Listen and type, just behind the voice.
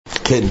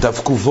כן, דף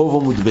קובו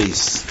עמוד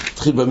בייס.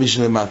 התחיל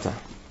במשנה למטה.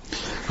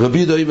 רבי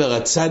יהודה אומר,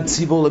 הצד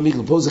ציפור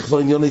למגדול, פה זה כבר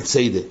עניוני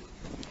ציידה.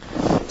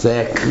 זה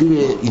היה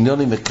קריא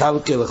עניוני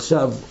מקלקל,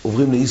 עכשיו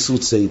עוברים לאיסור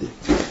ציידה.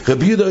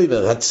 רבי יהודה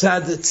אומר,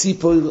 הצד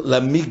ציפור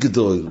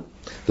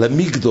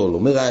למגדול,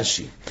 אומר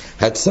רש"י,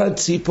 הצד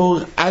ציפור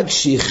עד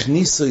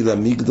שהכניסו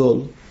למגדול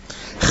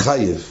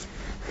חייב.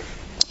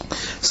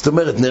 זאת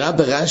אומרת, נראה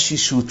ברש"י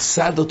שהוא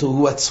צד אותו,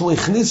 הוא עצמו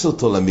הכניס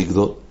אותו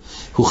למגדול,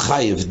 הוא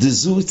חייב,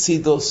 דזו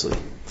צידוסוי.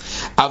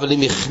 אבל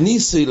אם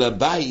הכניסו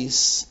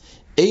לבייס,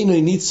 אינו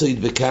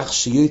ניצויד בכך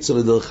שיוצא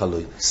לדרך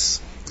הלוינס.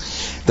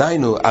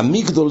 דיינו,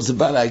 המגדול זה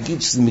בא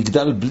להגיד שזה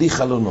מגדל בלי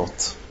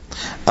חלונות.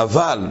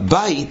 אבל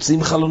בית זה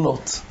עם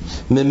חלונות.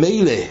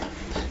 ממילא,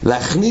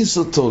 להכניס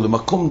אותו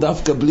למקום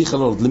דווקא בלי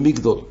חלונות,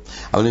 למגדול.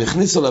 אבל אם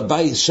הכניסו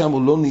לבייס, שם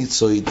הוא לא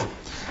ניצויד.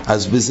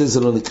 אז בזה זה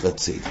לא נקרא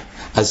ציידה.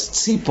 אז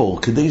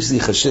ציפור, כדי שזה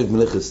יחשב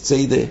מלאכת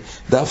ציידה,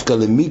 דווקא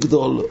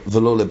למגדול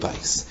ולא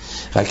לבייס.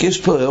 רק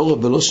יש פה אור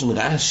בלושן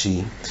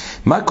רש"י,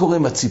 מה קורה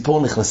אם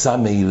הציפור נכנסה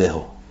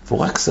מאילהו? והוא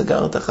רק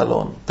סגר את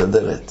החלון, את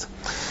הדלת.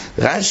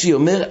 רש"י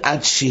אומר,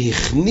 עד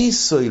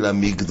שהכניסו אל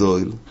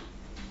המגדול,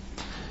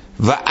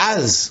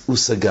 ואז הוא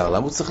סגר.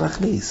 למה הוא צריך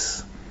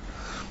להכניס?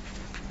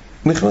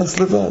 נכנס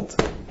לבד.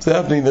 זה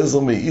אבני נזר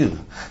מאיר.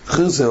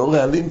 אחרי זה אור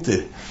האלימתה.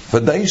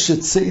 ודאי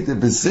שציידה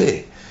בזה,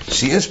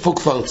 שיש פה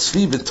כבר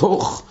צבי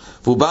בתוך,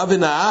 והוא בא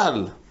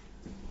ונעל.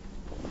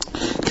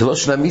 כלא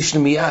של המשנה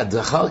מיד,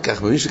 אחר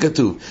כך, במי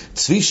שכתוב,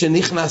 צבי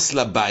שנכנס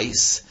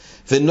לבייס,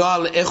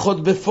 ונועל אחד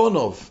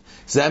בפונוב.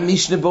 זה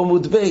המשנה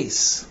בעמוד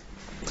בייס.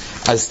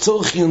 אז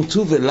צורך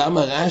יונטו,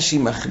 ולמה רש"י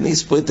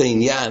מכניס פה את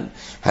העניין,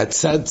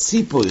 הצד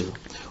ציפור,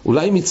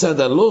 אולי מצד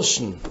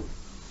הלושן,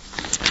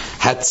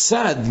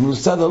 הצד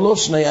מצד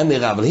הלושן היה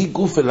נראה, אבל היא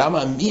גופה,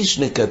 למה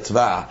המשנה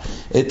כתבה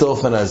את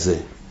האופן הזה?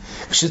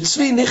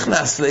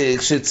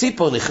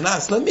 כשציפור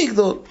נכנס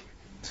למגדול,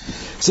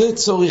 זה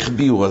צורך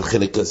ביור על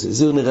חלק הזה,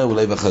 זה נראה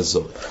אולי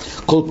בחזור.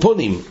 כל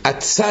פונים,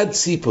 הצד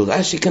ציפור,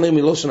 רש"י כנראה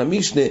מלושן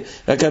המשנה,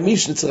 רק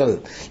המשנה צריך לדעת,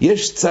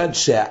 יש צד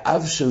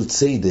שהאב של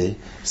ציידה,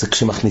 זה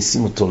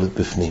כשמכניסים אותו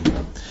בפנים.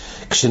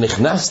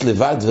 כשנכנס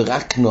לבד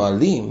ורק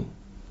נועלים,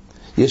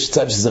 יש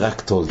צד שזה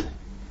רק תולדה.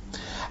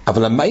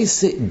 אבל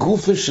המייסה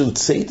גופה של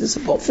ציידה, זה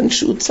באופן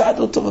שהוא צד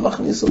אותו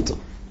ומכניס אותו.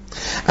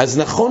 אז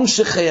נכון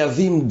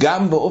שחייבים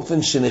גם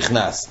באופן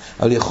שנכנס,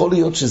 אבל יכול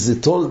להיות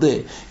שזה תולדה,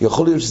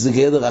 יכול להיות שזה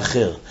גדר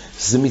אחר,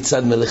 זה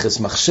מצד מלאכת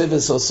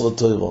מחשבת אוסר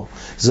תוירו,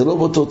 זה לא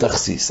באותו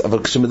תכסיס.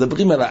 אבל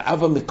כשמדברים על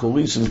האב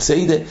המקורי של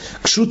ציידה,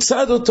 כשהוא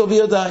צד אותו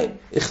בידיים,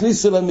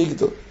 הכניס אל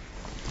המגדול.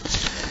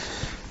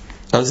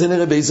 אז זה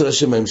נראה בעזר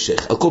השם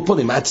ההמשך. על כל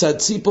פונים, הצד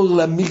ציפור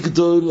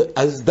למגדול,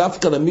 אז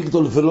דווקא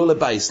למגדול ולא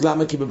לבייס.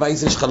 למה? כי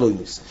בבייס יש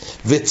חלוינוס.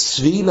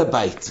 וצבי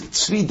לבית.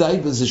 צבי די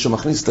בזה שהוא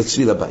מכניס את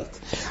הצבי לבית.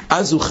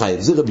 אז הוא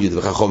חייב. זה רבי יהודה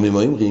וחכמים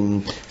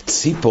אומרים,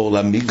 ציפור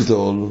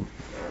למגדול.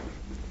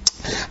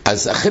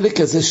 אז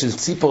החלק הזה של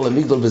ציפור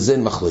למגדול בזה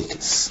אין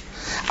מחלוקת.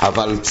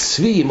 אבל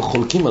צבי הם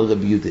חולקים על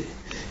רבי יהודה.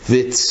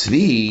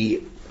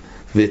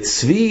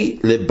 וצבי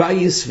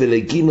לבייס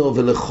ולגינו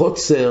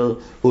ולחוצר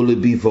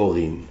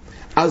ולביבורים.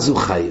 אז הוא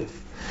חייב.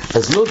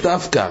 אז לא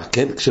דווקא,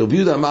 כן? כשרבי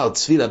יהודה אמר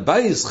צבי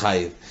לבייס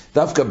חייב,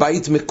 דווקא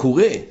בית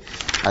מקורה.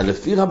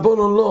 לפי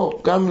רבנו לא,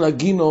 גם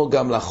לגינו,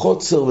 גם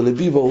לחוצר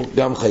ולביבור,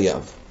 גם חייב.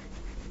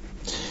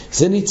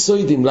 זה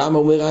ניצוידים, למה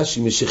אומר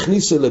רש"י,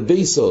 משכניסו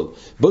לבייסול,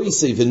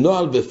 בויסי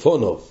ונועל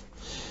בפונוב.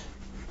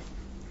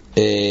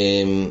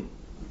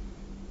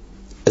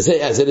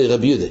 זה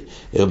לרבי יהודה.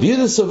 רבי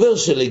יהודה סובר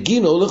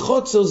שלגינו או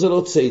לחוצר זה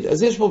לא צייד.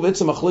 אז יש פה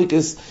בעצם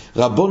מחלוקת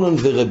רבונון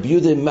ורבי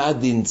יהודה, מה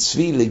דין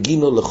צבי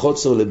לגינו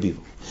לחוצר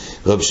לביבור.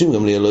 רב שמעון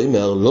גמליאל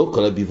אומר, לא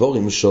כל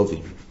הביבורים שווים.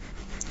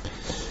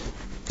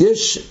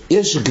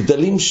 יש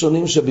גדלים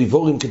שונים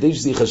שהביבורים, כדי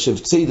שזה יחשב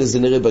צייד, זה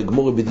נראה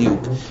בגמורה בדיוק.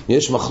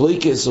 יש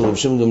מחלוקת, רב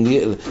שמעון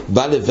גמליאל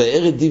בא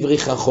לבאר את דברי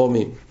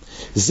חכמים.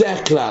 זה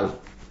הכלל.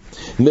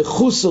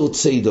 מחוסר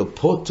ציידו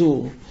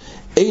פוטור,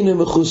 אינו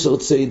מחוסר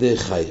ציידו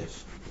חייב.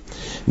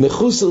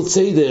 מחוסר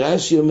ציידה,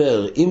 רש"י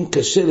אומר, אם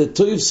קשה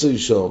לטויפסוי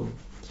שם,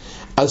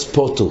 אז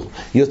פוטור.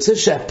 יוצא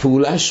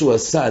שהפעולה שהוא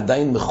עשה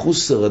עדיין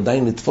מחוסר,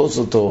 עדיין לתפוס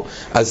אותו,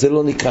 אז זה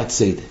לא נקרא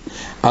ציידה.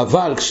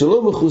 אבל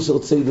כשלא מחוסר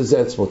ציידה, זה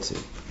עצמו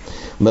ציידה.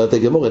 אומרת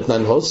הגמרא,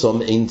 אתנן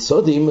הוסום, אין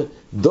צודים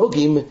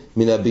דוגים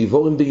מן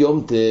הביבורים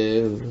ביום טב.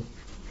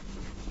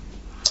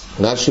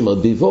 רש"י אומר,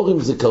 ביבורים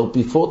זה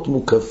קרפיפות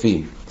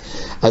מוקפים.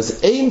 אז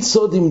אין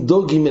צודים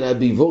דוגים מן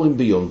הביבורים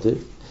ביום טב,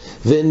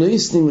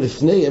 ואינויסנים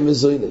לפניהם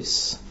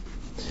מזוינס.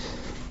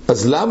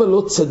 אז למה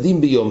לא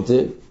צדים ביום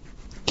טב?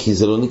 כי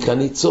זה לא נקרא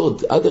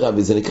ניצוד.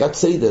 אדרבה, זה נקרא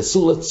ציידה,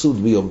 אסור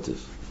לצוד ביום טב.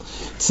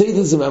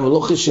 ציידה זה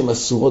מהמלוכה שהן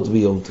אסורות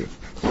ביום טב.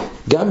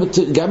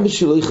 גם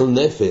בשביל אוכל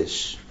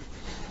נפש,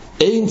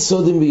 אין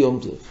צודים ביום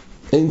טב.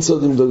 אין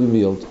צודים דוגים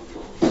ביום טב.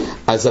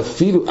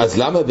 אז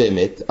למה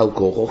באמת? על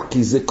כורחו,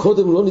 כי זה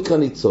קודם לא נקרא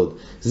ניצוד.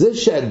 זה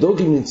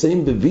שהדוגים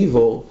נמצאים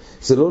בביבור,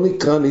 זה לא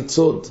נקרא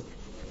ניצוד.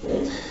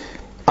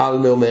 על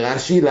מאומר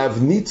רש"י,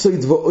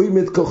 להבניצויד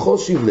ואוימד כוחו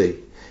שבלי.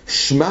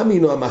 שמע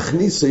מינו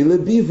המכניסו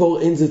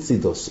לביבור אין זה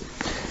צידוסו.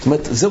 זאת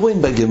אומרת, זה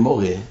רואים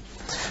בגמורה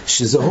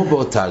שזה הוא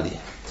באותלי.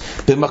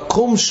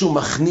 במקום שהוא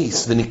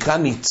מכניס ונקרא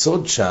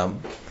ניצוד שם,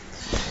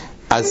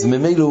 אז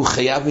ממילא הוא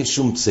חייב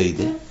משום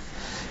צדק,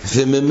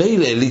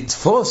 וממילא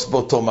לתפוס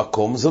באותו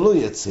מקום זה לא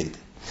יהיה צדק.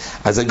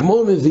 אז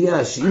הגמור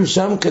מביאה שאם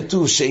שם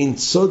כתוב שאין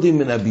צודים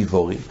מן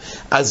הביבורים,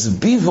 אז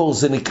ביבור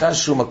זה נקרא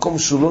שהוא מקום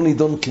שהוא לא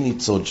נידון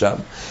כניצוד שם,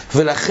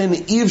 ולכן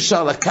אי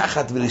אפשר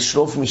לקחת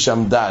ולשלוף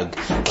משם דג,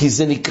 כי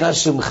זה נקרא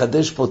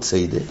שמחדש פה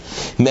צדק.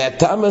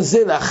 מהטעם הזה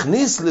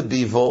להכניס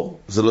לביבור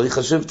זה לא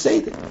יחשב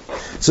צדק.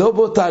 זהו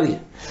באותה לי.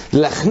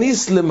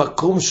 להכניס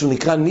למקום שהוא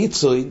נקרא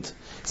ניצוד,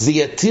 זה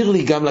יתיר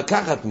לי גם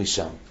לקחת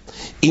משם.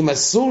 אם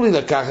אסור לי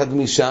לקחת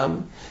משם,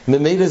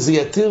 ממילא זה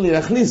יתיר לי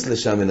להכניס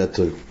לשם מן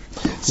הטוב.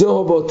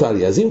 זהו באותה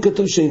לי. אז אם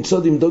כתוב שאין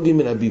צודים דוגים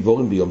מן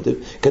הביבורים ביום טוב,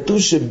 כתוב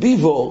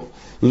שביבור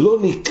לא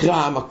נקרא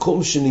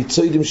המקום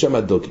שניצודים שם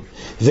הדוגים,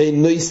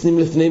 ואין נויסנים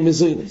לפני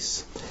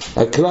מזוינס.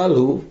 הכלל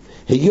הוא,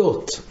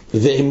 היות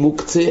והם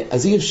מוקצה,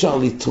 אז אי אפשר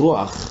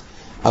לטרוח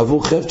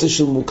עבור חפצה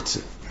של מוקצה.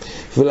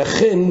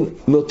 ולכן,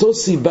 מאותו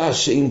סיבה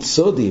שאין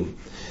צודים,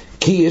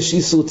 כי יש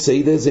איסור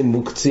ציידה, זה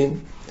מוקצים,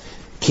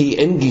 כי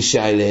אין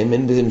גישה אליהם,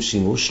 אין בהם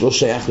שימוש, לא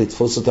שייך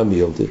לתפוס אותם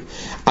מיודף,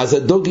 אז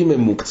הדוגים הם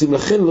מוקצים,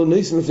 לכן לא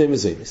נויסים לפני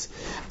מזוינס.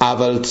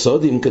 אבל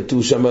צודים,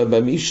 כתוב שם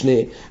במשנה,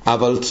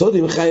 אבל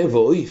צודים חייב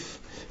ואויף,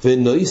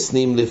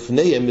 ונויסים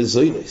לפני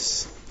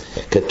מזוינס.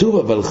 כתוב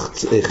אבל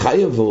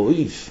חייב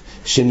ואויף,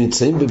 שהם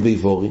נמצאים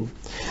בביבורים,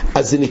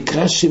 אז זה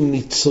נקרא שהם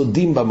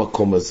ניצודים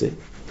במקום הזה,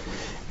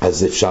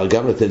 אז אפשר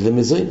גם לתת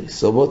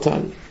למזוינס, או באותה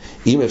לי.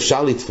 אם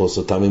אפשר לתפוס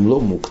אותם, הם לא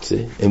מוקצה,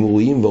 הם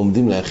רואים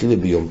ועומדים להאכיל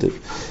ביום טוב,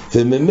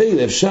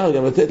 וממילא אפשר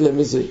גם לתת להם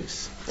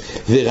מזוינס.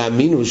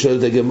 ורמינו של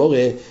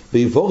דגמורה,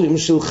 ביבורים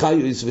של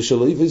חיוס ושל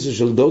אויפוס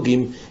ושל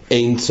דוגים,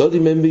 אין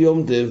צודים הם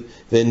ביום טוב,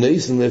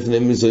 ונויסים לפני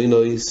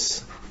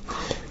מזוינס.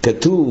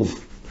 כתוב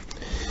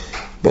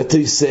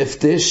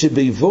בתוספתא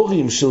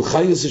שביבורים של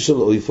חיוס ושל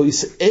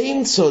אויפוס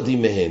אין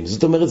צודים מהם,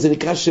 זאת אומרת זה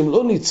נקרא שהם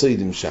לא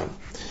ניצודים שם.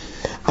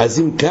 אז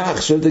אם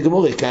כך, שואלת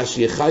הגמורה,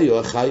 קשי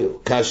חיו,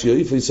 קשי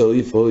אויפויס,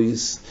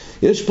 אויפויס,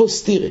 יש פה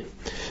סתירה.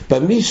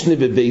 במשנה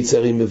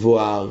בביצרים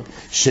מבואר,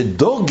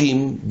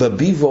 שדוגים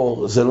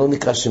בביבור, זה לא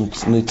נקרא שהם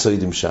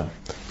ניצודים שם.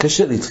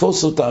 קשה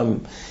לתפוס אותם,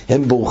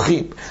 הם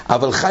בורחים,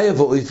 אבל חיה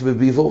ואויף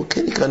בביבור,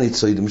 כן נקרא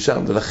ניצודים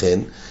שם, ולכן,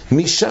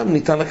 משם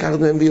ניתן לקחת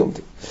מהם ביום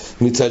טוב.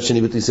 מצד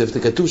שני בתוספתא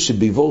כתוב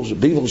שביבור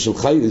של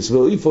חיוס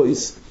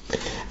ואויפויס,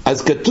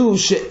 אז כתוב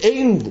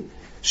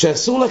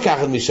שאסור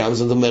לקחת משם,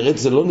 זאת אומרת,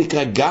 זה לא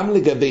נקרא גם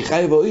לגבי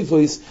חי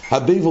ואויפויס,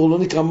 הביבור לא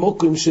נקרא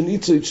מוקרים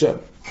שניצויד שם.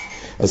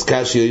 אז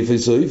קשי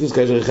אויפויס אויפויס,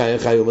 כאשר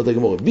חי אומרת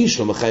הגמורה,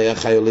 בישלום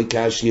החי עולה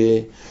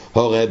קשי,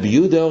 רבי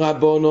יהודה או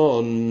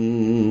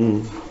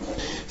רבונון,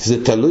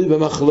 זה תלוי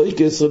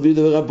במחלוקת רבי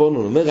יהודה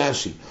ורבונון. אומר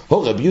רש"י,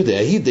 רבי יהודה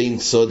ההיא דין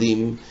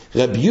צודים,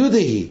 רבי יהודה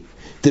היא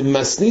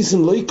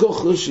תמסניסם לא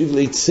יקוך רשיב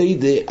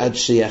לציידה עד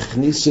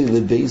שיכניסו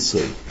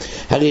לביסוי.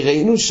 הרי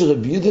ראינו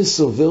שרבי יהודה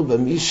סובר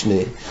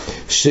במשנה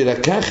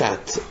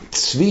שלקחת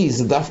צבי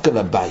זה דווקא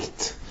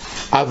לבית,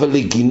 אבל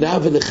לגינה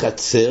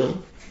ולחצר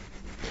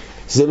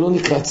זה לא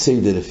נקרא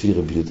ציידה לפי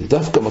רבי יהודה,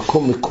 דווקא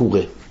מקום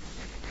מקורה.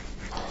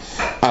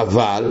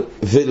 אבל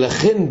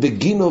ולכן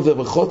בגינו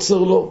ובחוצר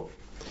לא,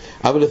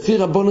 אבל לפי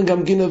רבונן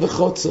גם גינו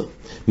וחוצר.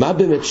 מה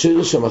באמת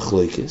שרש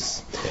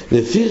המחלוקס?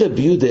 לפי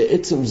רבי יהודה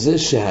עצם זה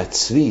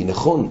שהצבי,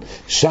 נכון,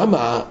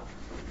 שמה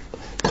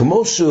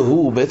כמו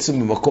שהוא בעצם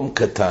במקום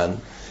קטן,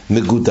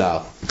 מגודר,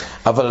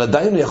 אבל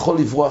עדיין הוא יכול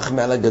לברוח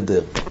מעל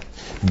הגדר.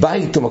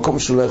 בית הוא מקום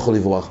שהוא לא יכול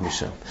לברוח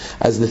משם.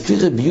 אז לפי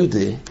רבי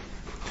יהודה,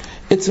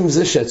 עצם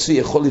זה שהצבי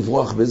יכול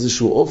לברוח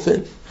באיזשהו אופן,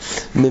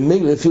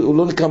 ממילא הוא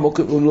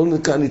לא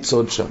נקרא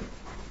ניצוד שם.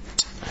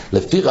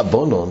 לפי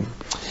רבונון,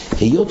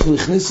 היות הוא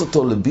הכניס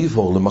אותו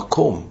לביבור,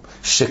 למקום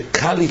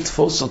שקל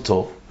לתפוס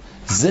אותו,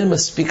 זה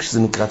מספיק שזה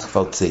נקרא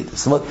כבר ציידה.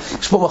 זאת אומרת,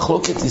 יש פה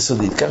מחלוקת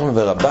יסודית, כך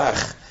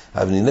מברבח,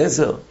 אבני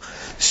נזר,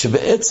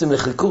 שבעצם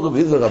נחלקו רבי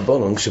יהודה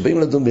ורבונון, כשבאים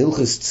לדון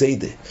בהלכות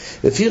ציידה,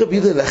 לפי רבי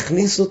יהודה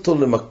להכניס אותו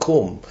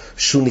למקום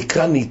שהוא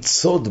נקרא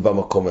ניצוד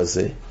במקום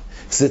הזה,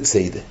 זה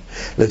ציידה.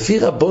 לפי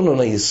רבונון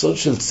היסוד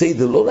של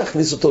ציידה לא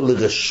להכניס אותו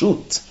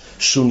לרשות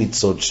שהוא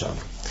ניצוד שם,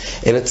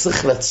 אלא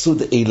צריך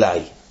לצוד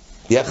אליי,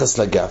 ביחס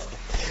לגב.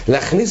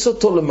 להכניס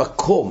אותו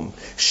למקום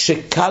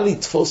שקל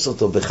לתפוס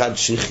אותו בחד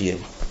שחיה,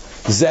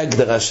 זה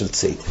הגדרה של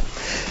ציידה.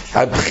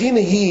 הבחינה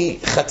היא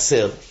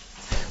חצר,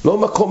 לא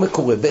מקום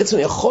מקורה, בעצם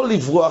יכול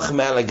לברוח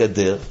מעל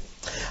הגדר.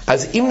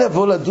 אז אם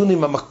נבוא לדון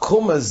עם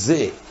המקום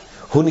הזה,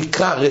 הוא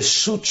נקרא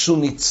רשות שהוא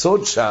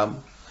ניצוד שם,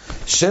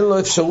 שאין לו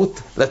אפשרות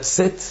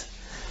לצאת,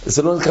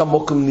 זה לא נקרא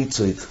מוקם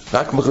ניצוד,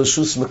 רק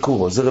מרשוס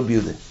מקורו, זה רבי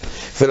יהודה.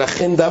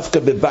 ולכן דווקא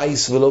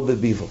בבייס ולא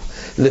בביבו.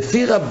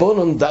 לפי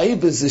רבונון די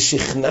בזה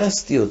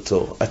שכנסתי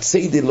אותו,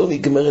 הציידה לא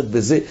נגמרת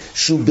בזה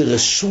שהוא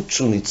ברשות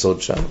שהוא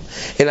ניצוד שם,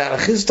 אלא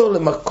להכניס אותו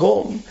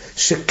למקום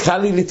שקל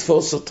לי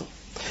לתפוס אותו.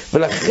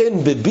 ולכן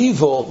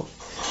בביבור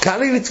קל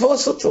לי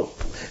לתפוס אותו.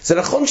 זה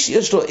נכון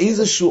שיש לו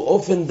איזשהו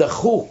אופן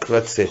דחוק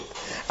לצאת,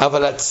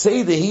 אבל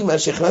הציידה היא מה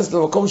שהכנסת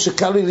למקום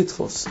שקל לי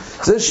לתפוס.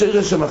 זה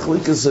שרש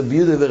המחלוקת רבי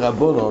יהודה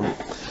ורבונון,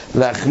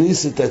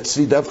 להכניס את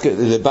הצבי דווקא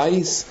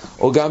לבייס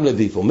או גם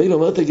לביבור. מילא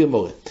אומרת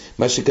הגמורה,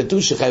 מה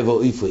שכתוב שחייב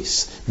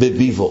אויפויס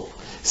בביבור,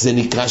 זה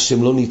נקרא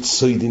שהם לא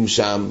ניצוידים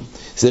שם,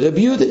 זה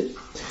רבי יהודה,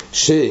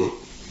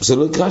 שזה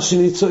לא נקרא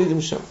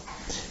שניצוידים שם,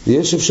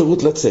 ויש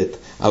אפשרות לצאת,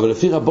 אבל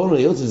לפי רבנו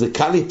היות זה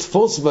קל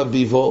לתפוס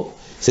בביבור,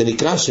 זה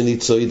נקרא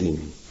שניצוידים.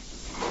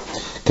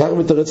 כך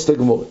מתרץ את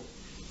הגמורה.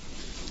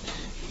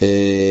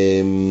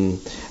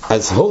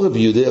 אז הו רבי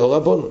יהודה הו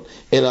רבנו,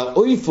 אלא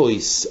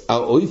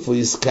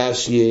האויפויס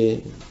קשיה,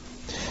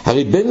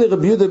 הרי בין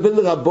לרבי יהודה בין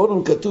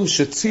לרבנו כתוב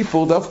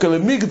שציפור דווקא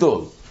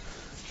למגדול,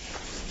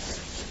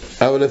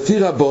 אבל לפי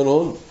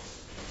רבנו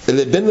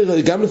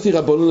גם לפי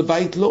רבנו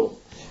לבית לא.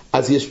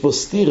 אז יש פה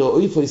סתירה,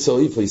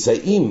 אויפויס,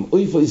 האם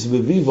אויפויס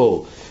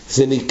בביבור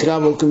זה נקרא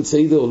מלכם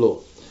צעידה או לא?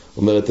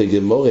 אומרת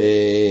הגמורה,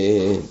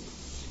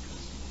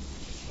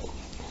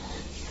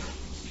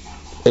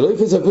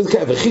 אלויפוס אויפוס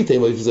כאב, וחיתה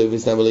אם אויפוס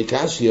אויפוס נאמר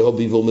לקשי, הו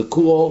ביבור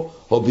מקורו,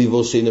 הו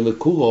ביבור שאינו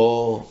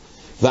מקורו,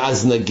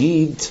 ואז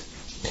נגיד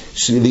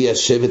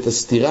ליישב את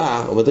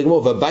הסתירה, אומרת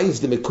הגמורה, והבייס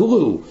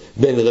דמקורו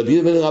בין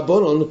רבי ובין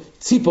רבונון,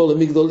 ציפור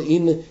למגדול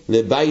אין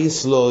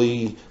לבייס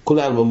לוי.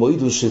 כולם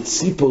המועידו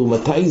שציפור,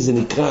 מתי זה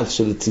נקרא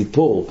של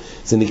ציפור?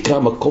 זה נקרא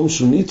מקום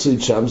שהוא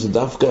ניצויד שם, זה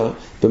דווקא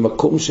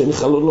במקום שאין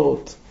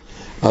חלונות,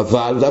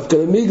 אבל דווקא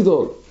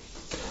למגדול.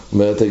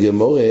 אומרת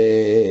הגמורה,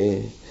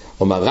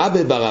 אומר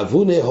רבי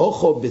ברבונה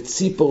הוכו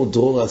בציפור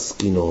דרור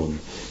הסקינון,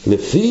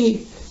 לפי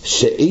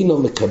שאינו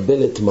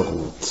מקבל את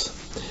מרות.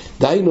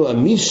 דיינו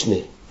המשנה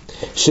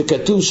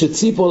שכתוב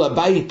שציפור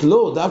לבית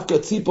לא, דווקא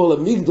ציפור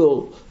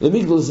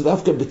למגדול זה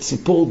דווקא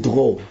בציפור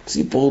דרור,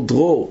 ציפור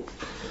דרור,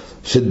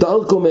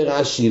 שדרכו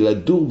מרש"י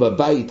לדור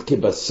בבית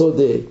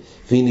כבסודה,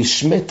 והיא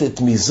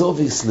נשמטת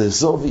מזוביס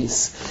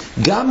לזוביס,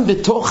 גם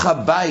בתוך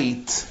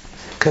הבית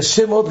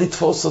קשה מאוד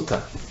לתפוס אותה.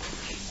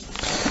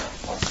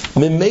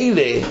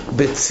 ממילא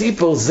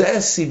בציפור, זה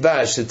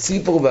הסיבה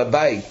שציפור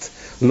בבית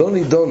לא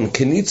נידון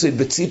כניצויד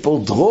בציפור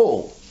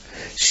דרור,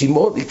 שהיא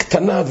מאוד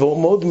קטנה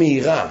ומאוד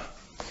מהירה,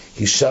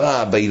 היא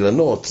שרה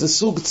באילנות, זה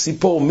סוג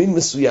ציפור מין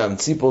מסוים,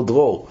 ציפור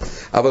דרור,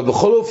 אבל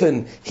בכל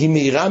אופן היא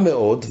מהירה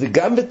מאוד,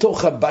 וגם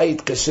בתוך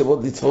הבית קשה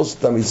מאוד לתפוס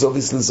אותה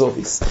מזוביס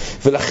לזוביס,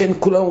 ולכן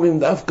כולם אומרים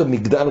דווקא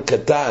מגדל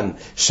קטן,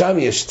 שם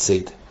יש צד.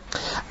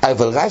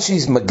 אבל רש"י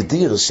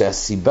מגדיר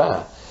שהסיבה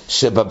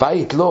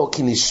שבבית לא,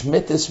 כי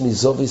נשמטס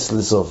מזוביס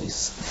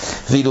לזוביס.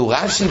 ואילו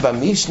רש"י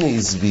במשנה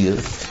הסביר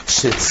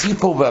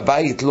שציפור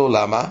בבית לא,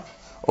 למה?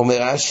 אומר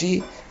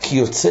רש"י, כי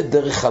יוצא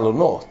דרך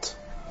חלונות.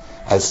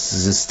 אז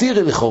זה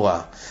סתירה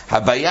לכאורה.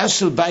 הבעיה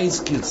של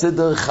בית כי יוצא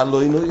דרך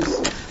חלונות,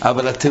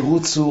 אבל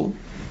התירוץ הוא,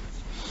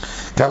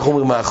 כך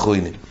אומרים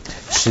האחרונים,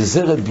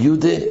 שזה רבי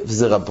יהודה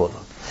וזה רבנו.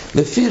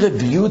 לפי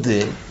רבי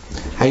יהודה,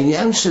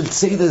 העניין של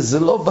ציידה זה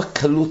לא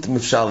בקלות אם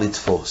אפשר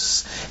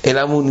לתפוס,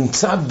 אלא הוא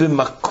נמצא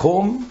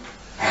במקום,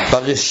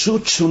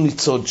 ברשות שהוא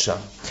ניצוד שם.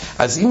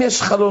 אז אם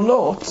יש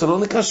חלונות, זה לא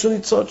נקרא שהוא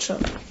ניצוד שם.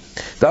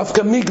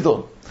 דווקא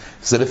מגדול.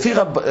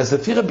 אז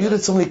לפי רבי יהודה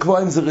צריך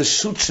לקבוע אם זה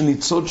רשות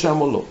שניצוד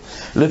שם או לא.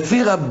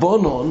 לפי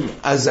רבונון,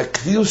 אז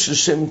הקביעו של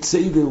שם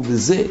ציידה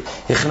ובזה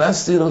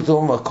הכנסתי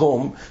לאותו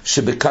מקום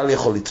שבקל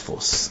יכול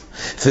לתפוס.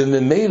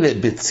 וממילא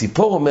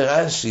בציפור אומר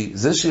רש"י,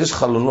 זה שיש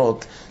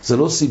חלונות זה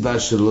לא סיבה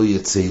שלא יהיה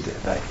ציידה,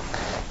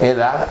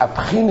 אלא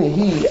הבחינה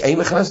היא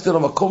האם הכנסתי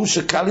למקום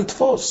שקל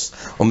לתפוס.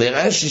 אומר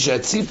רש"י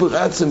שהציפור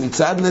רצה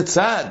מצד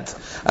לצד,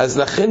 אז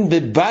לכן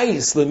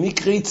בבייס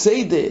למקרי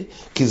ציידה,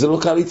 כי זה לא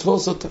קל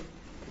לתפוס אותה.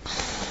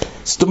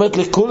 זאת אומרת,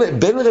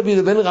 בין רבי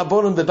לבין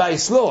רבונן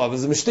בבייס לא, אבל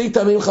זה משתי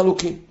טעמים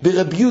חלוקים.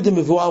 ברבי יהודה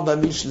מבואר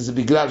במשנה זה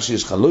בגלל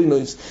שיש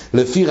חלוינויס,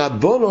 לפי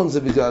רבונן זה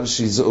בגלל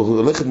שהיא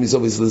הולכת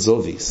מזוביס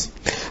לזוביס.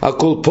 על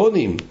כל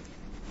פונים,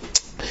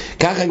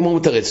 ככה הגמור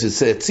מתרץ,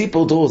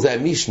 שציפור דרור זה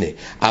המשנה,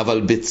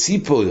 אבל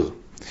בציפור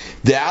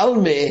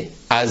דעלמה,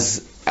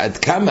 אז עד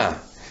כמה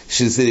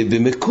שזה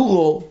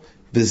במקורו,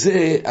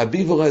 בזה,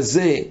 הביבור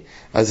הזה,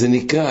 אז זה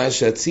נקרא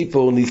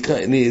שהציפור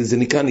זה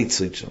נקרא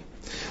ניצויד שם.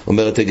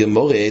 אומרת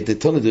הגמורה,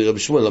 דתנא דרבי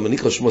שמואל, למה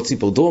נקרא שמו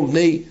ציפור דרור?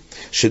 מפני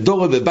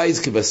שדורו בבייס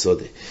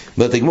כבסודה.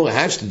 אומרת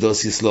הגמורה,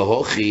 אשתדוסיס לא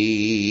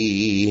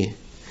הוכי,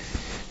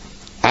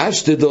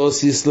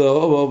 אשתדוסיס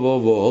לא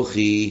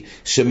הוכי,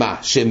 שמה?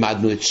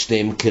 שהעמדנו את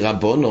שניהם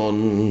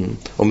כרבונון,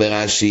 אומר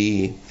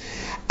רש"י,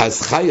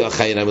 אז חיו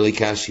החיין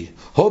המליקשי,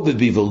 הו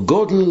בביבור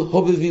גודל,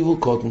 הו בביבור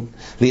קוטן.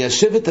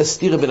 ליישב את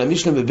הסתירה בין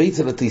המשנה בבית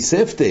אל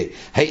התוספתא,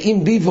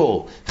 האם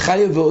ביבור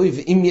חיו ואויב,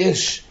 אם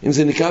יש, אם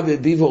זה נקרא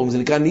בביבור, אם זה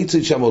נקרא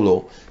ניצויד שם או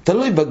לא,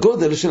 תלוי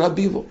בגודל של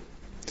הביבור.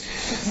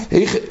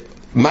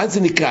 מה זה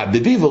נקרא?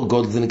 בביבור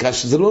גודל זה נקרא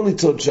שזה לא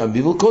ניצוד שם,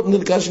 ביבור קוטן זה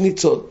נקרא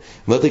שניצוד.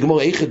 אומרת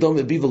הגמורה, איך אדום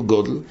בביבור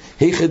גודל,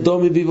 איך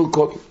אדום בביבור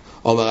קוטן.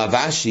 אומר רב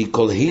אשי,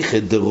 כל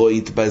היכד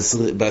דרוית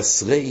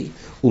בסרי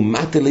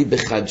ומטלי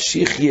בחד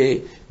שיחיה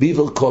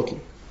ביבל קוטן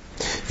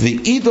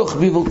ואידוך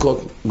ביבל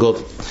גודל.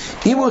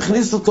 אם הוא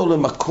הכניס אותו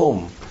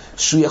למקום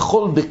שהוא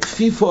יכול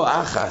בכפיפו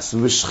אחס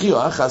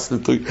ובשכיו אחס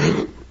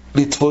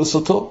לתפוס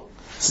אותו,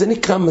 זה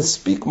נקרא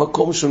מספיק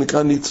מקום שהוא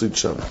נקרא ניצויד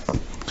שם.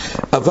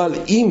 אבל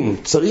אם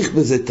צריך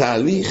בזה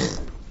תהליך,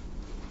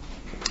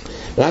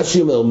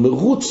 רש"י אומר,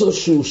 מרוצו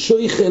שהוא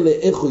שויכה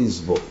לאיכו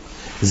יסבו,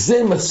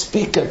 זה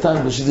מספיק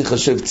קטן בשביל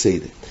לחשב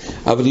ציידה.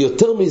 אבל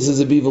יותר מזה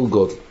זה ביבל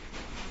גודל.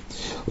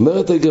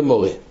 אומרת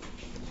הגמורה,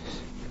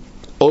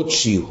 עוד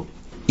שיעור,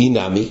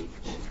 אינמי,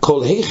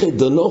 כל היכד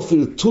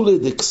דנופיל תולה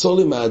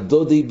דקסולים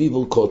העדודי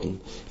ביבל קוטן,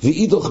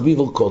 ואידוך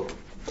ביבל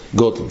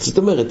גודל. זאת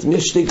אומרת, אם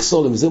יש שתי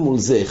קסולים, זה מול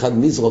זה, אחד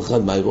מזרוח,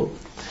 אחד מיירו,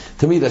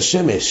 תמיד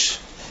השמש,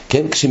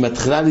 כן, כשהיא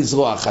מתחילה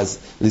לזרוח,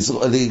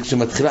 כשהיא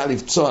מתחילה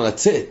לפצוע,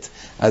 לצאת,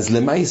 אז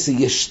למעשה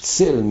יש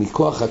צל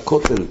מכוח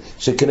הכותל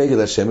שכנגד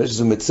השמש,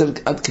 זה מצל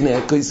עד קנה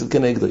הכויסל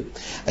כנגדו.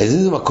 אז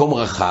אם זה מקום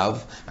רחב,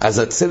 אז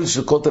הצל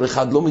של כותל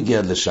אחד לא מגיע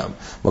עד לשם.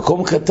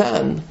 מקום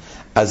קטן,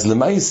 אז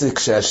למעשה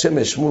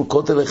כשהשמש מול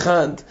כותל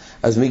אחד,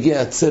 אז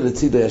מגיע הצל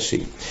לציד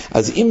הישי.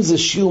 אז אם זה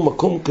שיעור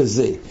מקום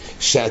כזה,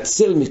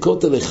 שהצל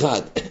מכותל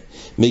אחד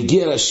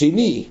מגיע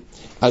לשני,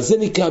 אז זה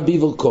נקרא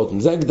ביבל קוטן,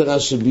 זה הגדרה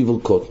של ביבל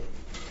קוטן.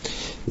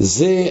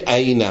 זה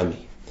האינמי.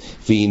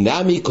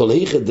 ואינמי כל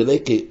היכד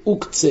דלקי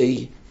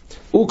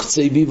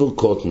אוקצי ביבל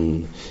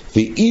קוטן,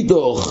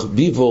 ואידוך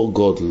ביבל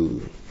גודל.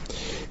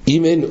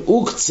 אם אין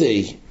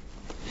אוקצי,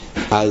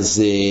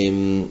 אז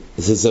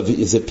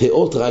זה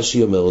פאות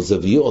רש"י אומר,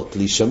 זוויות,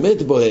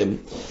 להישמט בהם,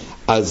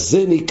 אז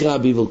זה נקרא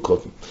ביבל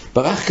קוטן.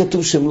 ברח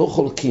כתוב שהם לא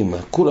חולקים,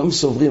 כולם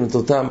סוברים את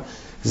אותם,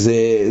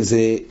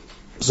 זה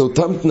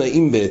אותם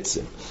תנאים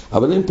בעצם,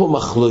 אבל אין פה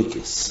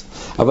מחלוקס.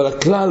 אבל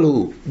הכלל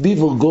הוא,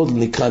 ביבל גודל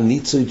נקרא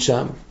ניצויד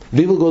שם,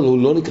 ביבל גודל הוא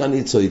לא נקרא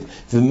ניצויד,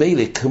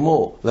 ומילא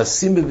כמו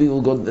לשים בביבל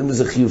גודל, אין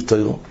בזה חיוב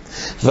תוירו,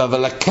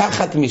 אבל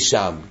לקחת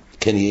משם,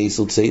 כן יהיה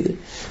איסור ציידה,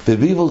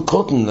 בביבל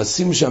קוטן,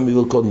 לשים שם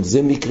ביבל קוטן,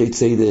 זה מקרה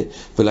ציידה,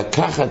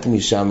 ולקחת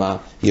משם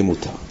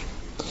ימותר.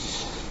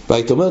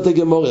 והיית אומרת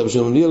הגמורה,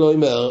 בשביל גמליאל לא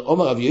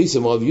אומר רב יוסף,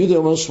 רב יהודה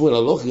אומר שמואל,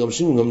 הלוך גם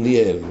שמעון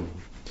גמליאל,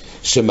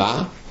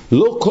 שמה?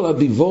 לא כל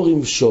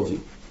הביבורים שובים.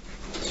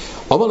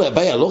 אומר לה,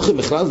 ביי, הלוכם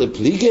בכלל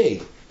לפליגי,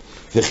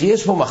 וכי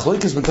יש פה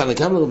מחלוקס בין תנא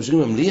קמא לרב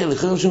שמעון גמליאל,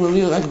 לכן רב שמעון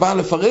גמליאל רק בא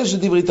לפרש את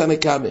דברי תנא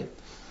קמא.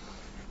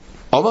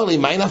 אומר לי,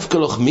 מה נפקא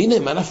לך מינה?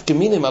 מה נפקא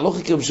מינה? מה לא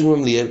חקר רב שמעון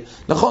גמליאל?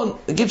 נכון,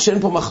 נגיד שאין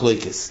פה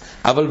מחלוקס,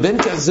 אבל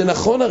בין כך זה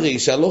נכון הרי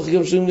שהלוך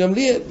רב שמעון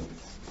גמליאל.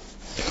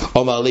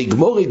 אומר לי,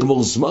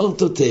 גמור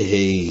זמרתו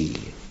תהי.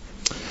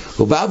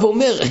 הוא בא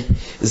ואומר,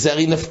 זה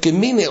הרי נפקא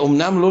מינה,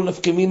 אמנם לא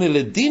נפקא מינה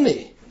לדינה,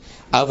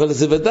 אבל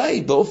זה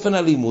ודאי, באופן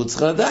הלימוד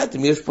צריך לדעת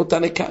אם יש פה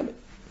תנא קמא.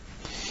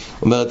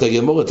 אומרת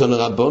הגמורה, תנו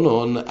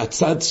רבנן,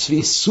 הצד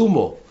צבי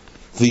סומו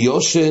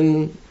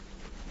ויושן,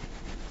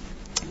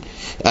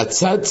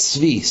 הצד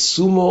צבי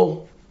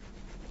סומו,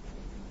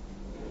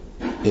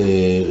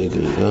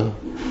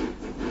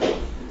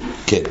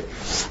 כן,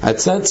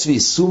 הצד צבי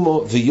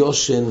סומו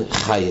ויושן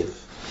חייב.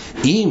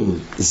 אם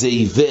זה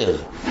עיוור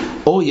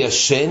או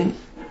ישן,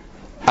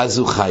 אז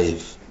הוא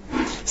חייב.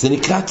 זה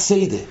נקרא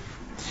ציידה.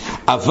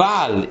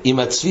 אבל אם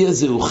הצבי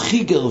הזה הוא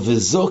חיגר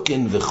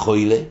וזוקן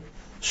וחוילה,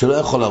 שלא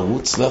יכול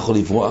לרוץ, לא יכול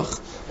לברוח,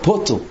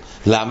 פוטו.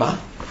 למה?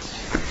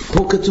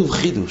 פה כתוב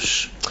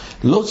חידוש.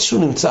 לא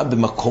שהוא נמצא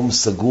במקום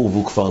סגור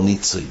והוא כבר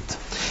ניצויד,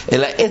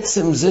 אלא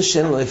עצם זה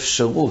שאין לו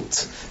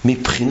אפשרות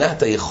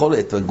מבחינת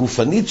היכולת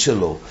הגופנית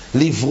שלו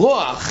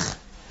לברוח,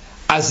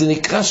 אז זה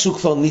נקרא שהוא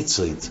כבר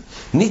ניצויד.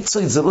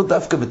 ניצויד זה לא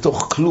דווקא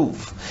בתוך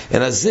כלוב,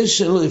 אלא זה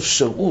שאין לו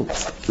אפשרות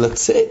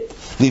לצאת,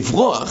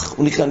 לברוח,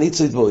 הוא נקרא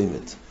ניצויד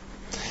ואוימד.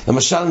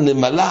 למשל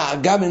נמלה,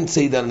 גם אין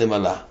צייד על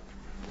נמלה,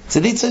 זה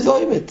ניצויד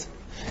ואוימד.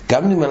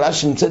 גם נמלה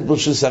שנמצאת בו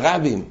של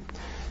סרבים,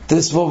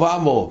 תסבוב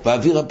עמו,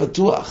 באוויר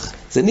הפתוח,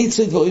 זה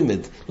ניצויד ואוימד,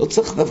 לא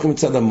צריך דווקא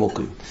מצד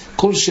עמוקים,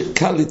 כל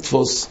שקל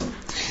לתפוס.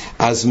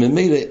 אז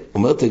ממילא,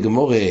 אומרת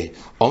הגמורה,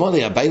 אומר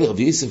לי, הבא לרב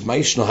יוסף, מה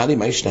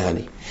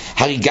ישנהני?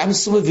 הרי גם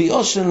סומה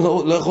ויושן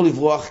לא יכול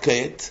לברוח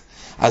כעת,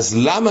 אז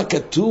למה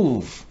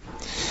כתוב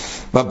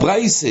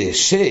בברייסה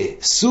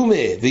שסומה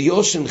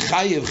ויושן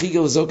חייב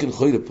חיגר וזוקן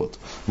חוי לפות?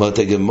 אומרת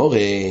הגמורה,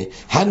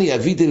 הני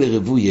אבידה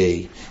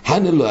לרבויי,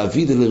 הני לא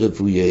אבידה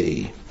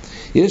לרבויי.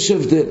 יש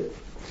הבדל,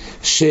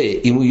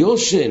 שאם הוא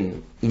יושן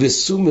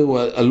וסומה הוא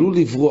עלול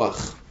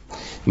לברוח,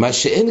 מה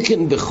שאין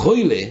כן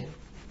בחוילה,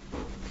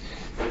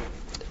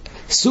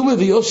 סומה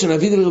ויושן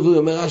אבידה לרבויי,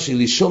 אומר רש"י,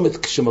 לשומט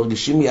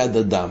כשמרגישים יד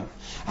אדם,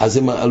 אז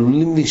הם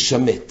עלולים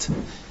לשמט,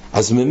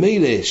 אז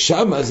ממילא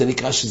שמה זה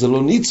נקרא שזה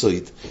לא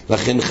ניצויד,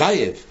 לכן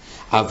חייב.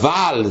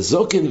 אבל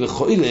זוקן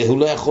וחוילה הוא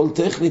לא יכול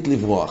טכנית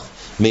לברוח,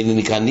 מילא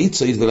נקרא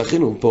ניצויד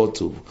ולכן הוא פה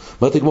טוב.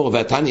 אומרת הגמורה,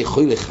 ואתניא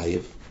חוילה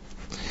חייב.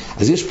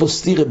 אז יש פה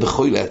סתירה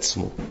בחוילה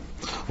עצמו.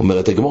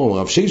 אומרת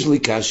הגמורה, רב שישלי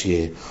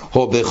קשיא,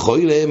 הו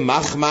בחוילה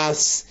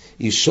מחמס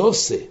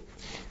אישוסה,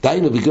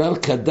 דיינו בגלל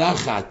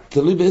קדחת,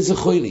 תלוי באיזה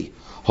חוילי,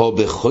 הו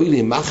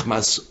בחוילה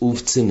מחמס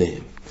ובצנה.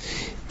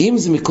 אם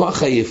זה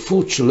מכוח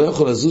העייפות שלא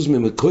יכול לזוז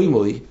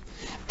ממקוימוי,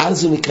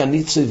 אז הוא נקרא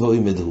ניצויד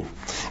ואוימד הוא.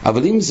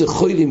 אבל אם זה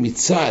חוילי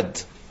מצד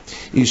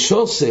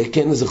אישוסה,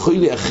 כן, זה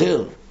חוילי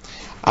אחר,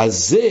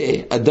 אז זה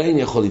עדיין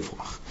יכול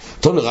לברוח.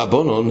 תנו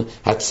רבנן,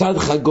 הצד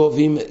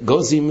חגובים,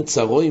 גוזים,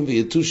 צרועים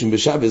ויתושים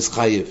בשבס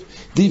חייב.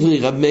 דברי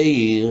רב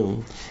מאיר,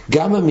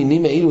 גם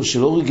המינים האלו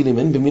שלא רגילים,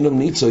 אין במינם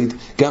ניצויד,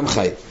 גם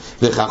חייב.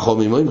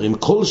 וחכמים אומרים,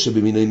 כל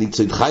שבמינוי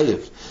ניצויד חייב,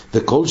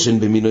 וכל שאין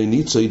במינוי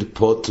ניצויד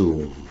פוטו.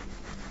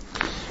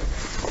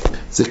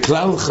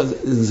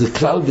 זה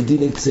כלל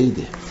בדיני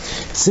ציידה.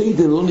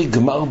 ציידה לא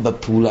נגמר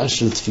בפעולה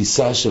של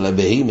תפיסה של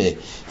הבהימה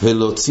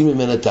ולהוציא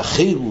ממנה את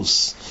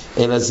החירוס,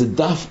 אלא זה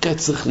דווקא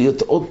צריך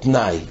להיות עוד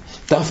תנאי,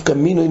 דווקא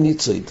מינוי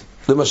ניצויד.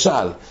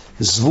 למשל,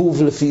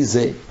 זבוב לפי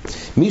זה,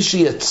 מי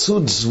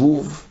שיצוד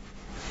זבוב,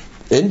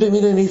 אין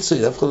במינוי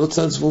ניצויד, אף אחד לא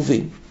צד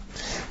זבובים.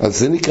 אז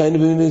זה נקרא אין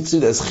במינוי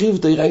ניצויד, אז חיוב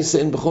דיירייסה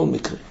אין בכל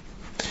מקרה.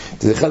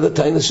 זה אחד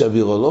הטיינה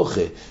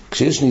שהבירולוכה,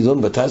 כשיש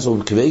נידון בתזור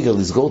ובקוויגר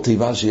לסגור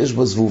תיבה שיש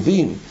בו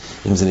זבובים,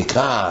 אם זה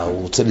נקרא,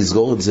 הוא רוצה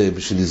לסגור את זה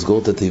בשביל לסגור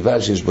את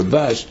התיבה שיש בו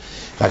דבש,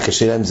 רק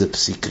השאלה אם זה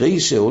פסיק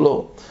רישה או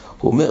לא.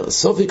 הוא אומר,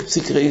 סופק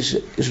פסיק רישה,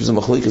 יש בזה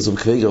מחלוקת כזו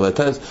בקוויגר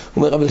והטז, הוא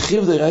אומר, אבל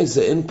חיוב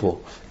דיירייסה אין פה,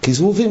 כי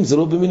זבובים זה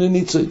לא במינוי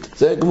ניצויד,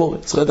 זה הגמור.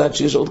 צריך לדעת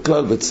שיש עוד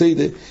כלל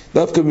בציידה,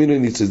 דווקא במינוי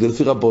ניצויד, זה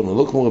לפי רבונו,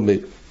 לא כמו רבי.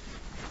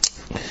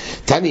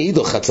 תני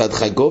אידו חצד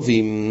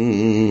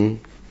חגובים,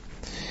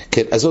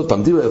 כן, אז עוד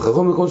פעם, דיבר,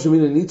 חכום בכל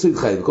שמינוי ניצויד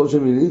חייב, בכל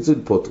שמינוי ניצויד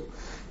פוטו.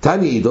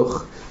 תני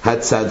אידוך,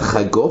 הצד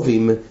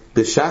חגובים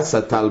בשעס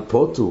הטל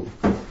פוטו,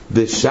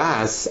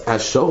 בשעס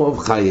השורוב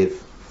חייב.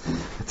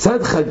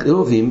 הצד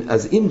חגובים,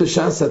 אז אם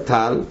בשעס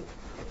הטל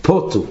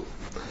פוטו,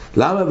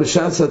 למה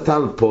בשעס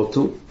הטל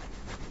פוטו?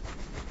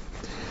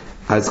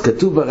 אז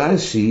כתוב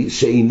ברש"י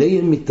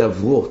שעיניהם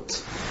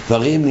מתעברות,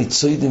 והרי הם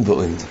ניצוידים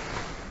ועונדים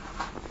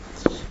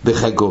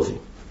בחגובים.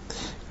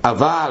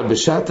 אבל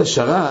בשעת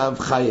השרב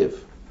חייב.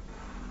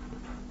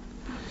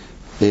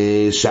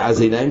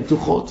 שאז עיניים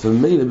פתוחות,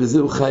 וממילא בזה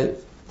הוא חייב.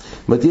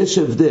 זאת אומרת, יש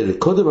הבדל.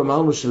 קודם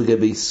אמרנו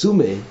שלגבי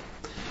סומה,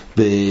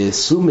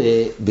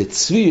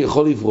 בצבי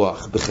יכול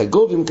לברוח.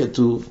 בחגובים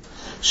כתוב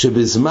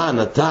שבזמן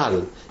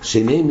הטל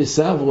שעיניהם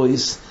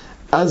מסברויס,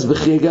 אז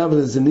בכי אגב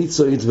זה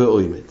ניצוית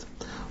ואוימת.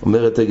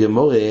 אומרת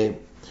הגמורה,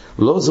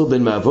 לא זו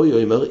בין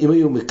מאבוי אומר, אם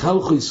היו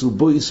מקלחויס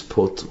ובויס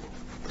פוטו.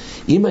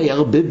 אם היה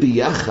הרבה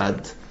ביחד,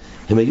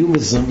 הם היו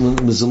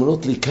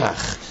מזומנות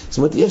לכך. זאת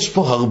אומרת, יש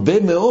פה הרבה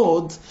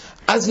מאוד,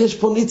 אז יש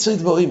פה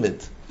ניצוית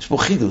ואוימת. יש פה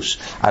חידוש.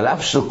 על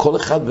אף של כל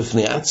אחד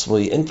בפני עצמו,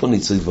 אין פה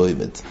ניצוית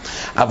ואוימת.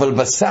 אבל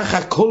בסך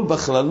הכל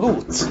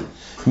בכללות,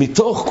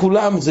 מתוך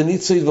כולם זה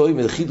ניצוית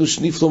ואוימת. חידוש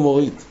נפלא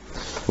מוריד.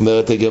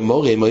 אומרת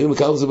הגמורה, אם היו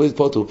מקלחויס זה בויס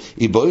פוטו,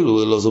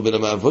 יבוילו לא זו בין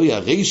המאבוי,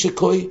 הרישה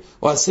קוי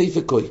או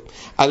הסייפה קוי.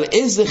 על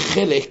איזה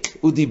חלק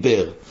הוא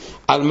דיבר?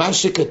 על מה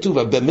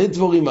שכתוב, באמת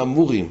דבורים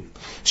אמורים,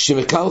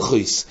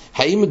 שמקלחויס,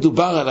 האם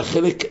מדובר על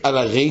החלק, על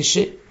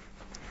הרישה,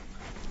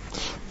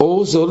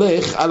 או זה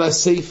הולך על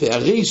הסייפה?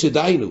 הרישה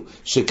דיינו,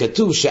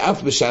 שכתוב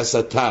שאף בשעס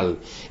הטל,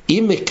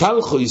 אם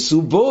מקלחויס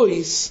הוא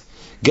בויס,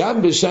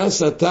 גם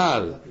בשעס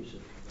הטל,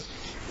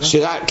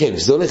 כן,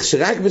 זה הולך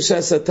שרק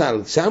בשעס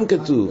הטל, שם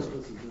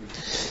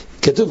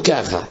כתוב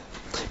ככה,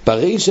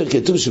 ברישה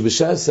כתוב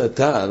שבשעס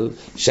הטל,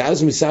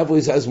 שאז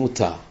מסבויס אז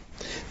מותר,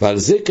 ועל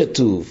זה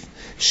כתוב,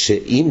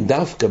 שאם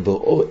דווקא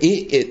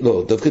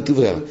דווקא כתוב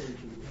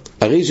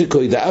הרי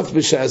שקוי דאף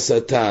בשעס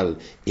הטל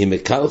אם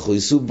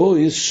מקלחויס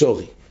ובויס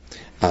שורי.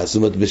 זאת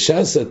אומרת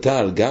בשעס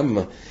הטל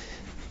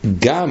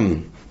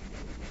גם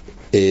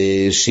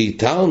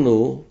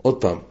שהתרנו עוד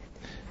פעם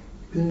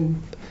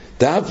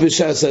דאף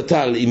בשעס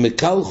הטל אם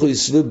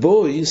מקלחויס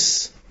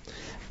ובויס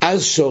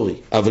אז שורי,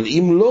 אבל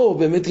אם לא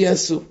באמת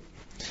יעשו.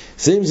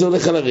 זה אם זה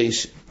הולך על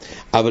הריש,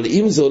 אבל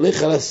אם זה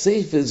הולך על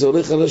הסייפה זה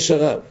הולך על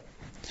השרב.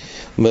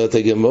 אומרת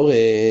הגמורה,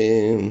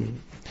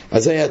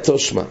 אז היה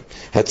תושמה,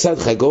 הצד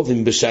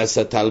חגובים בשעס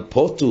הטל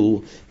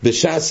פוטו,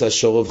 בשעס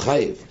השורוב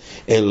חייב.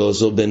 אלא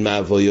זו בין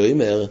מאבוי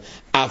אומר,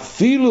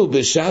 אפילו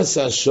בשעס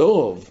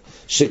השורוב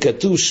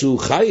שכתוב שהוא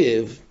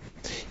חייב,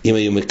 אם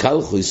היו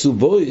מקלחויס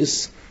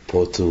ובויס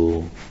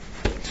פוטו.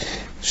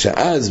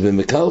 שאז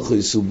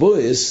במקלחויס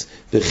ובויס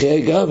בכי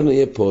אגב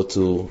יהיה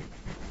פוטו.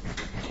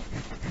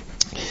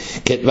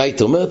 כן,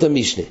 והיית אומרת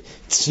המשנה,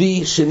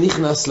 צבי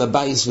שנכנס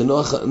לבייס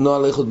ונוע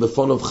ללכות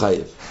בפונוב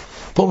חייב.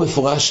 פה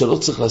מפורש שלא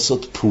צריך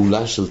לעשות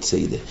פעולה של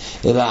ציידה,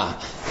 אלא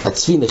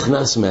הצבי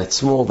נכנס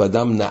מעצמו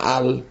ואדם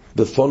נעל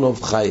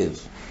בפונוב חייב.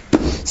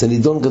 זה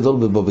נידון גדול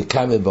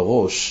בבובקמה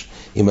בראש,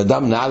 אם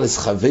אדם נעל את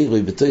חברו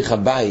בתוך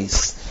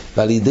הבייס,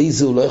 ועל ידי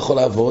זה הוא לא יכול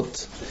לעבוד,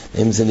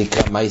 אם זה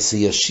נקרא מייסה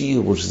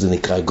ישיר או שזה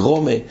נקרא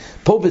גרומה.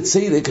 פה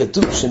בציידה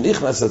כתוב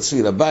שנכנס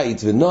הצבי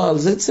לבית ונועל,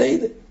 זה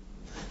ציידה.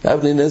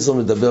 אבני נזר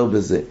מדבר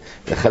בזה,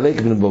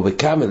 לחלק בין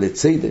בובקמה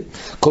לציידה.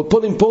 כל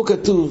פונים פה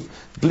כתוב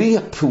בלי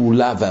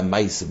הפעולה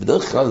והמייסה.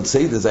 בדרך כלל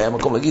ציידה זה היה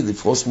מקום להגיד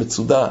לפרוס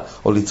מצודה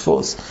או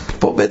לתפוס.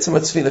 פה בעצם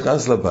הצבי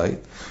נכנס לבית,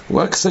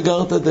 הוא רק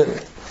סגר את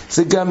הדלת.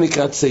 זה גם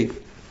נקרא ציידה.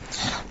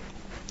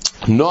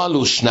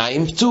 נועלו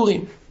שניים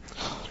פטורים.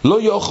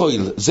 לא יוכל,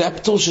 זה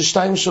הפטור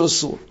ששתיים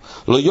שעשו.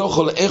 לא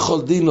יוכל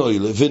אכול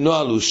דינויל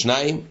ונועלו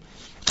שניים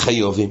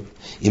חיובים.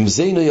 אם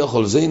זינו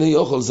יוכל,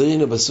 זה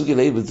הנה בסוגי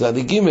לעיל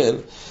בצדי ג'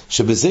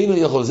 שבזינו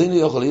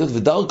יוכל להיות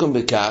ודרכם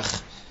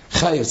בכך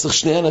חייב, צריך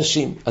שני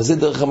אנשים. אז זה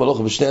דרך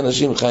המלוכה, בשני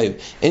אנשים חייב.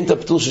 אין את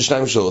הפטור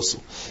ששניים שעשו.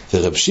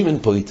 ורב שמעון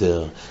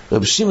פויטר,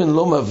 רב שמעון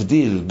לא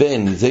מבדיל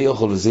בין זה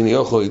יוכל וזה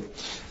יוכל.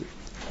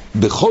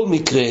 בכל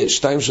מקרה,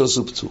 שתיים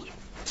שעשו פטורים.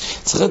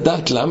 צריך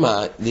לדעת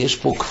למה יש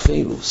פה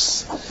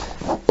כפילוס.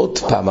 עוד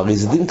פעם, הרי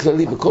זה דין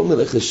כללי, בכל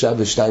מלך לשעה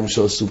ושתיים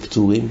שעשו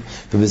פטורים,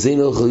 ובזה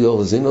לא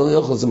יוכל, זה לא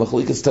יוכל, זה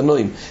מחלוקת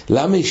תנועים.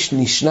 למה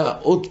נשנה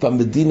עוד פעם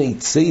בדיני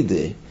ציידה,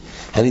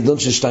 הנידון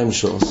של שתיים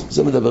שעוס?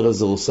 זה מדבר על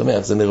זה, הוא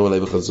שמח, זה נראה אולי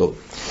בחזור.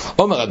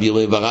 אומר רבי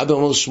ירמיה ורבי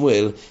אומר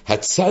שמואל,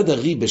 הצד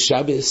הרי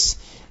בשבס,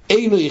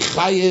 אינו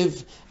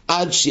יחייב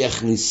עד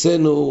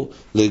שיכניסנו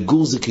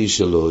לגורזקי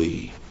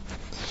שלוי.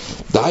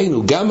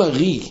 דהיינו, גם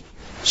הרי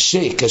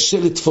שקשה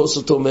לתפוס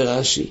אותו, אומר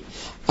רש"י,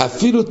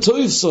 אפילו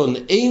טויפסון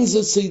אין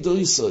זה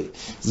סיידויסוי.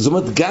 זאת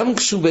אומרת, גם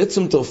כשהוא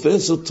בעצם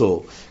תופס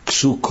אותו,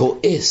 כשהוא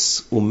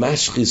כועס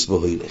ומשחיס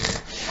והולך,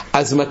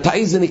 אז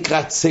מתי זה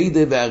נקרא ציידה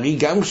והרי?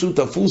 גם כשהוא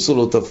תפוס או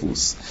לא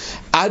תפוס,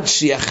 עד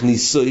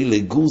שיכניסוי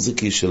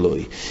לגורזקי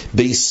שלוי,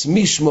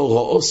 ביסמישמור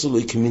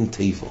האוסולוי כמין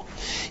טבעו.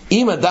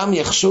 אם אדם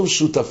יחשוב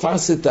שהוא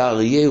תפס את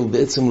האריה, הוא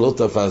בעצם לא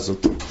תפס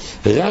אותו,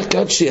 רק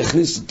עד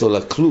שיכניס אותו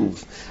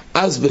לכלוב,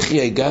 אז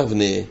בחיי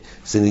גבנה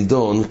זה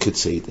נידון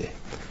כציידה.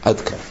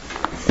 עד כאן.